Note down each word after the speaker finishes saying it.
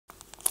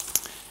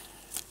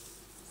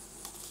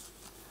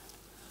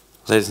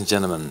Ladies and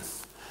gentlemen,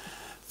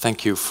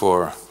 thank you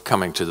for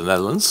coming to the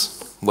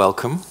Netherlands.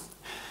 Welcome.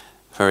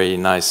 Very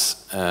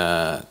nice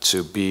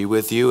to be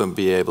with you and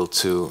be able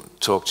to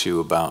talk to you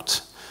about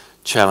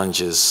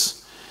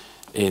challenges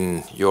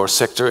in your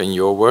sector, in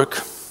your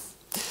work.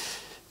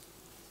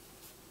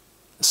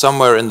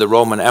 Somewhere in the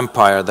Roman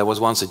Empire there was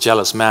once a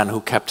jealous man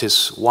who kept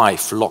his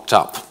wife locked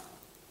up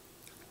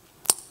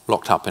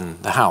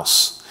in the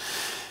house.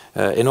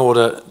 In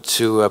order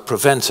to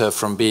prevent her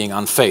from being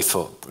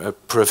unfaithful,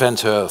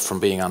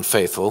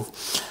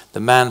 the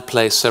man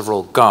placed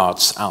several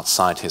guards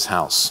outside his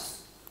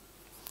house.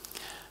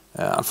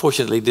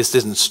 Unfortunately, this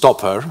didn't stop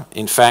her.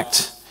 In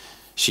fact,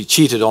 she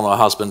cheated on her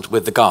husband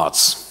with the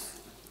guards.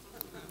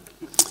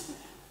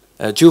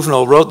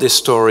 Juvenal wrote this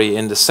story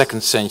in the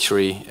 2nd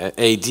century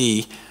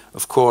AD.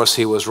 Of course,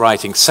 he was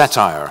writing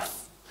satire.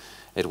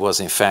 It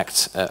was, in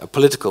fact, a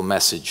political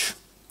message.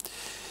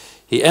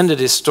 He ended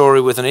his story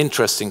with an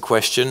interesting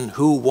question: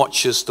 who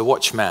watches the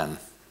watchman?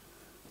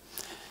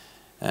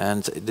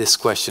 And this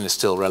question is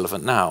still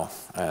relevant now,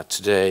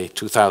 today,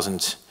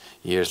 2,000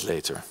 years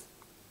later.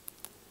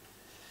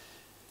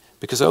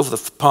 Because over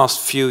the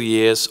past few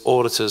years,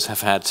 auditors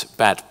have had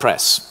bad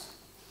press.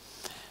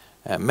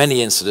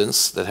 Many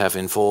incidents that have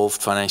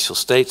involved financial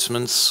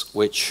statements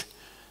which,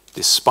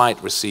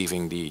 despite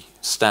receiving the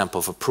stamp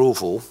of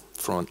approval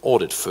from an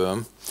audit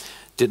firm,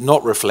 did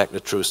not reflect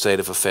the true state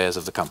of affairs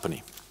of the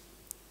company.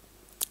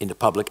 In the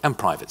public and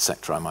private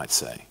sector, I might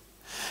say.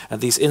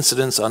 And these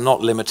incidents are not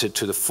limited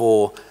to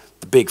the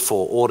big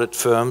four audit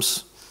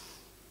firms.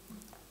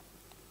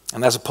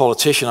 And as a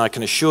politician, I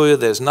can assure you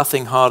there's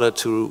nothing harder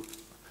to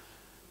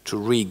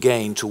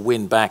regain, to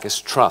win back as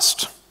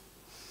trust.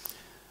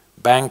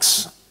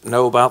 Banks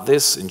know about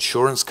this,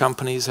 insurance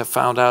companies have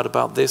found out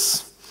about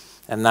this,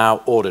 and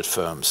now audit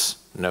firms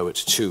know it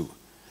too.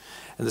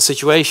 And the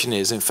situation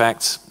is, in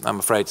fact, I'm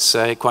afraid to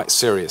say, quite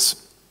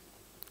serious.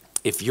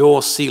 If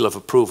your seal of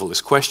approval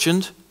is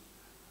questioned,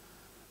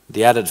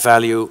 the added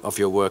value of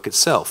your work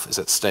itself is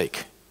at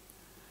stake.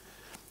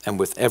 And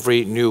with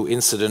every new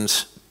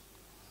incident,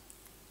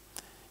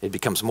 it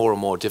becomes more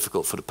and more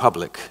difficult for the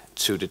public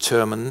to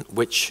determine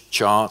which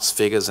charts,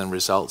 figures, and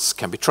results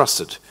can be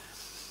trusted.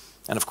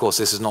 And of course,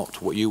 this is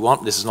not what you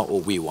want, this is not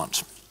what we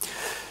want.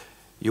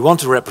 You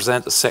want to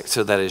represent a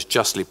sector that is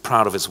justly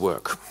proud of its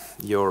work.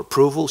 Your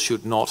approval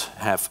should not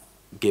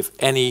give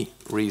any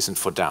reason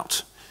for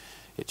doubt.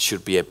 It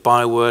should be a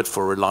byword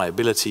for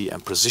reliability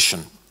and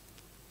precision.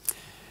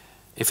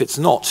 If it's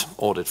not,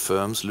 audit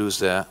firms lose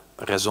their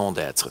raison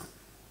d'être.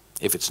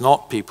 If it's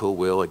not, people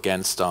will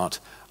again start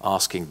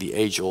asking the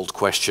age-old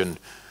question,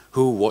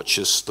 who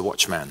watches the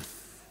watchman?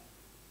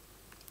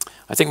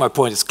 I think my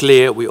point is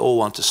clear. We all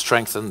want to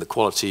strengthen the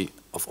quality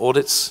of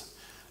audits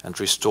and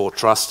restore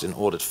trust in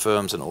audit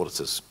firms and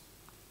auditors.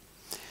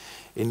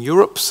 In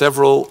Europe,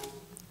 several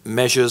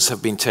measures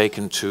have been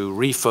taken to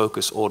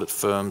refocus audit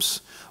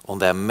firms on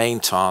their main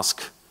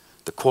task,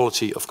 the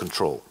quality of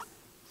control.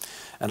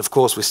 And of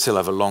course, we still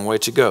have a long way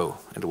to go,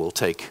 and it will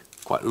take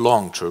quite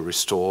long to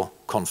restore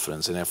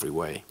confidence in every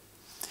way.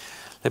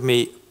 Let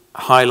me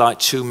highlight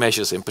two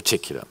measures in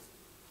particular.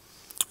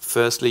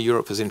 Firstly,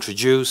 Europe has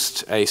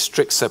introduced a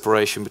strict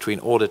separation between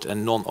audit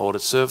and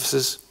non-audit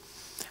services,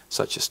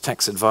 such as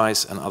tax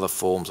advice and other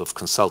forms of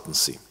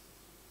consultancy.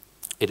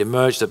 It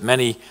emerged that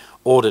many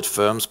audit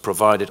firms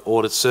provided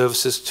audit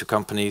services to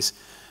companies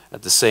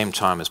at the same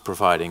time as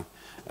providing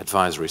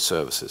advisory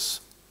services.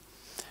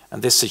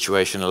 And this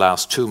situation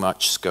allows too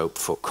much scope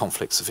for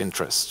conflicts of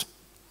interest.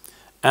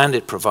 And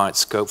it provides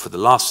scope for the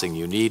last thing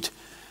you need,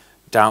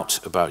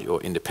 doubt about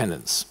your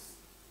independence.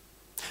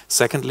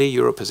 Secondly,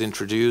 Europe has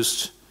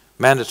introduced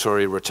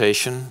mandatory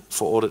rotation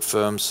for audit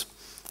firms,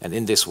 and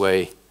in this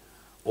way,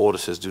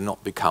 auditors do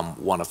not become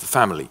one of the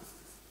family.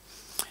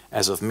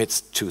 As of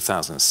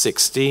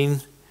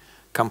mid-2016,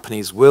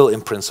 companies will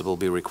in principle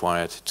be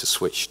required to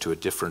switch to a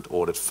different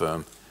audit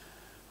firm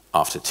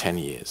after 10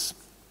 years.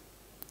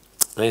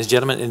 Ladies and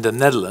gentlemen, in the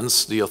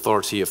Netherlands, the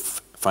Authority of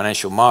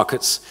Financial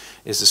Markets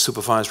is the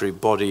supervisory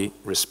body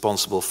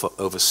responsible for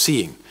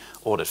overseeing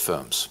audit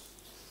firms.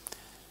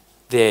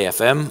 The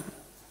AFM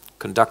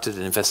conducted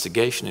an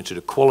investigation into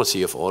the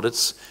quality of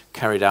audits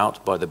carried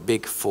out by the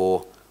big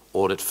four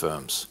audit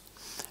firms.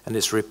 And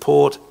this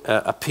report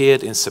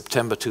appeared in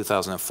September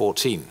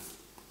 2014.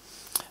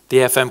 The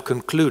AFM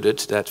concluded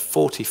that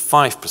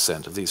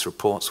 45% of these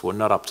reports were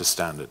not up to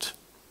standard.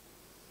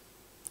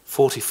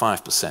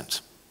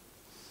 45%.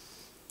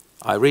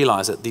 I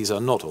realize that these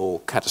are not all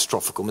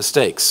catastrophic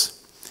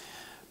mistakes.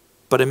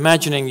 But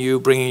imagining you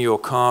bringing your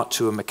car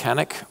to a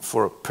mechanic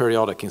for a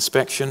periodic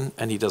inspection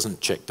and he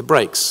doesn't check the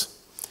brakes.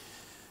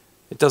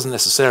 It doesn't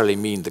necessarily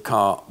mean the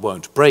car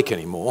won't brake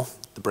anymore.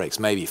 The brakes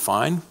may be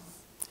fine.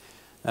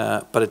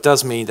 But it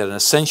does mean that an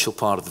essential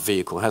part of the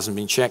vehicle hasn't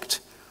been checked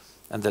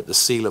and that the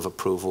seal of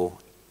approval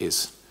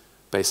is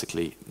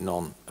basically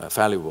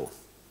non-valuable.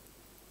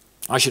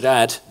 I should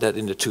add that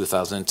in the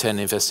 2010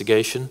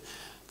 investigation,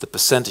 the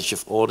percentage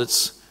of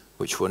audits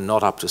which were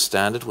not up to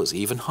standard was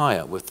even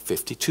higher, with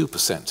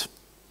 52%.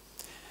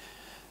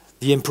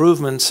 The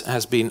improvement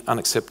has been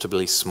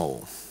unacceptably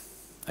small.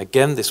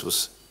 Again, this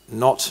was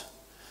not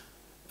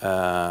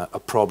a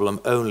problem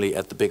only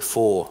at the Big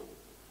Four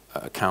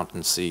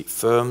accountancy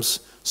firms.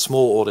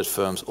 Small audit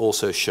firms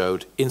also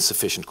showed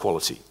insufficient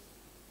quality.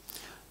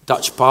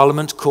 Dutch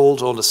Parliament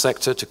called on the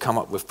sector to come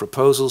up with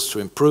proposals to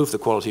improve the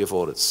quality of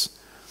audits.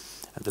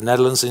 And the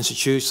Netherlands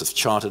Institutes of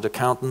Chartered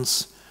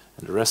Accountants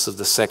and the rest of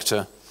the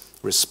sector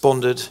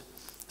responded,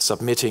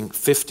 submitting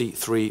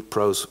 53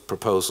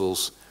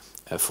 proposals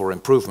for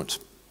improvement.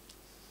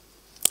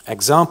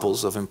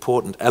 Examples of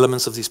important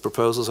elements of these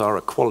proposals are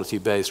a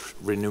quality-based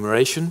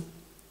remuneration,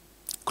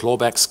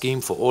 clawback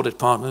scheme for audit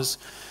partners,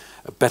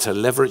 a better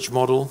leverage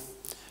model,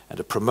 and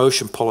a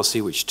promotion policy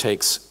which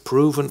takes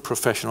proven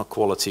professional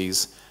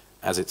qualities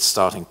as its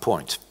starting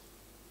point.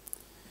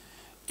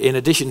 In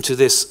addition to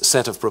this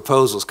set of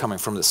proposals coming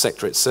from the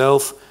sector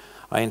itself,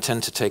 I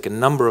intend to take a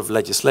number of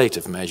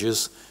legislative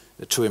measures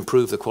to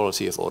improve the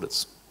quality of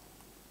audits.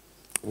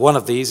 One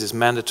of these is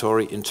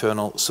mandatory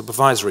internal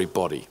supervisory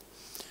body,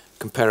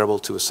 comparable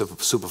to a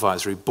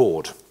supervisory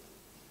board,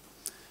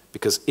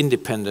 because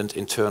independent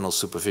internal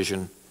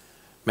supervision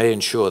may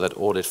ensure that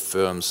audit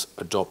firms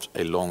adopt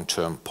a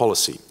long-term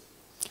policy.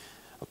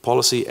 A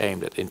policy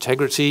aimed at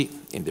integrity,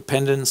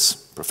 independence,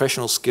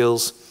 professional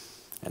skills,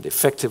 and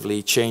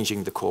effectively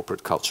changing the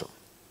corporate culture.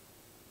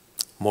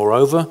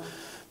 Moreover,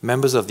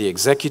 members of the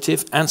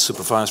executive and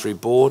supervisory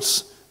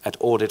boards at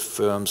audit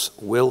firms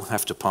will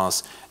have to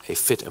pass a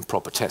fit and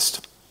proper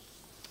test,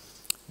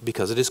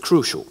 because it is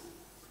crucial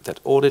that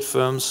audit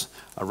firms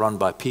are run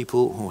by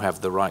people who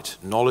have the right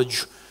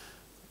knowledge,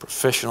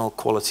 professional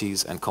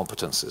qualities and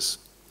competences,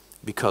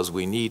 because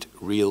we need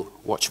real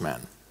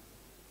watchmen.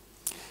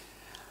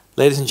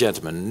 Ladies and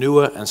gentlemen,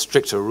 newer and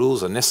stricter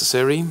rules are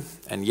necessary,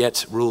 and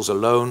yet rules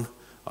alone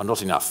are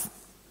not enough.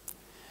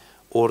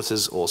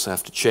 Auditors also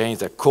have to change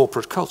their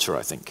corporate culture,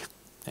 I think.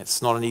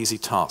 It's not an easy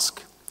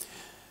task.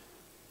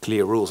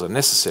 Clear rules are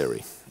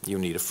necessary. You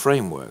need a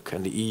framework,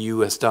 and the EU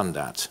has done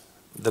that.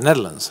 The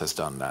Netherlands has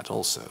done that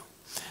also.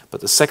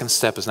 But the second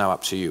step is now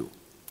up to you.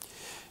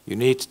 You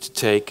need to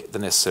take the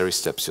necessary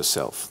steps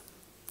yourself.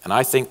 And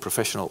I think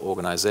professional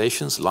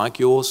organizations like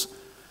yours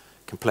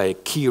can play a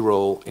key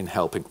role in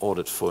helping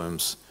audit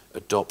firms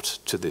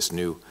adopt to this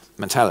new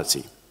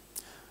mentality.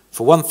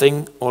 For one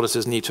thing,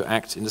 auditors need to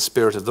act in the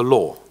spirit of the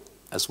law,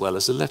 as well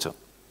as the letter.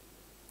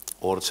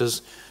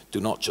 Auditors do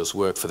not just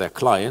work for their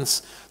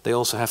clients, they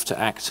also have to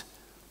act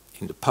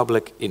in the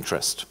public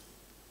interest.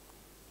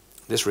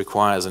 This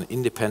requires an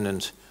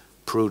independent,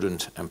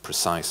 prudent and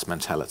precise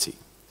mentality.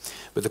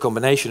 With the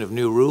combination of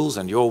new rules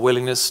and your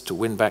willingness to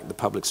win back the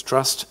public's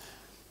trust,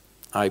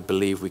 I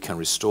believe we can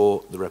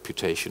restore the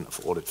reputation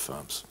of audit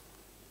firms.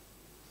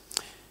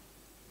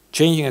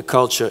 Changing a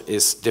culture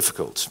is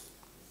difficult.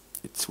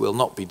 It will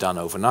not be done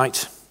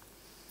overnight.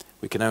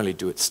 We can only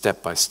do it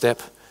step by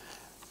step.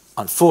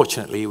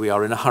 Unfortunately, we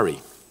are in a hurry.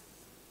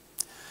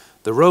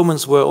 The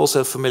Romans were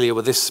also familiar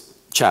with this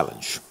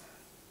challenge.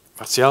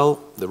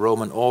 Martial, the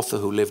Roman author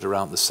who lived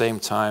around the same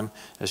time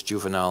as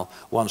Juvenal,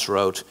 once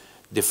wrote,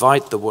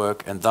 "Divide the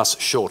work and thus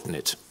shorten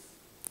it."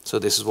 So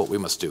this is what we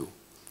must do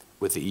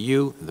with the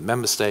EU, the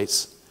member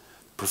states,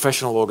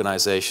 professional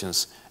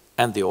organizations,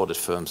 and the audit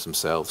firms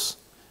themselves,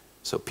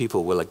 so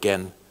people will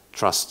again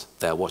trust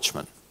their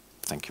watchmen.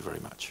 Thank you very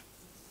much.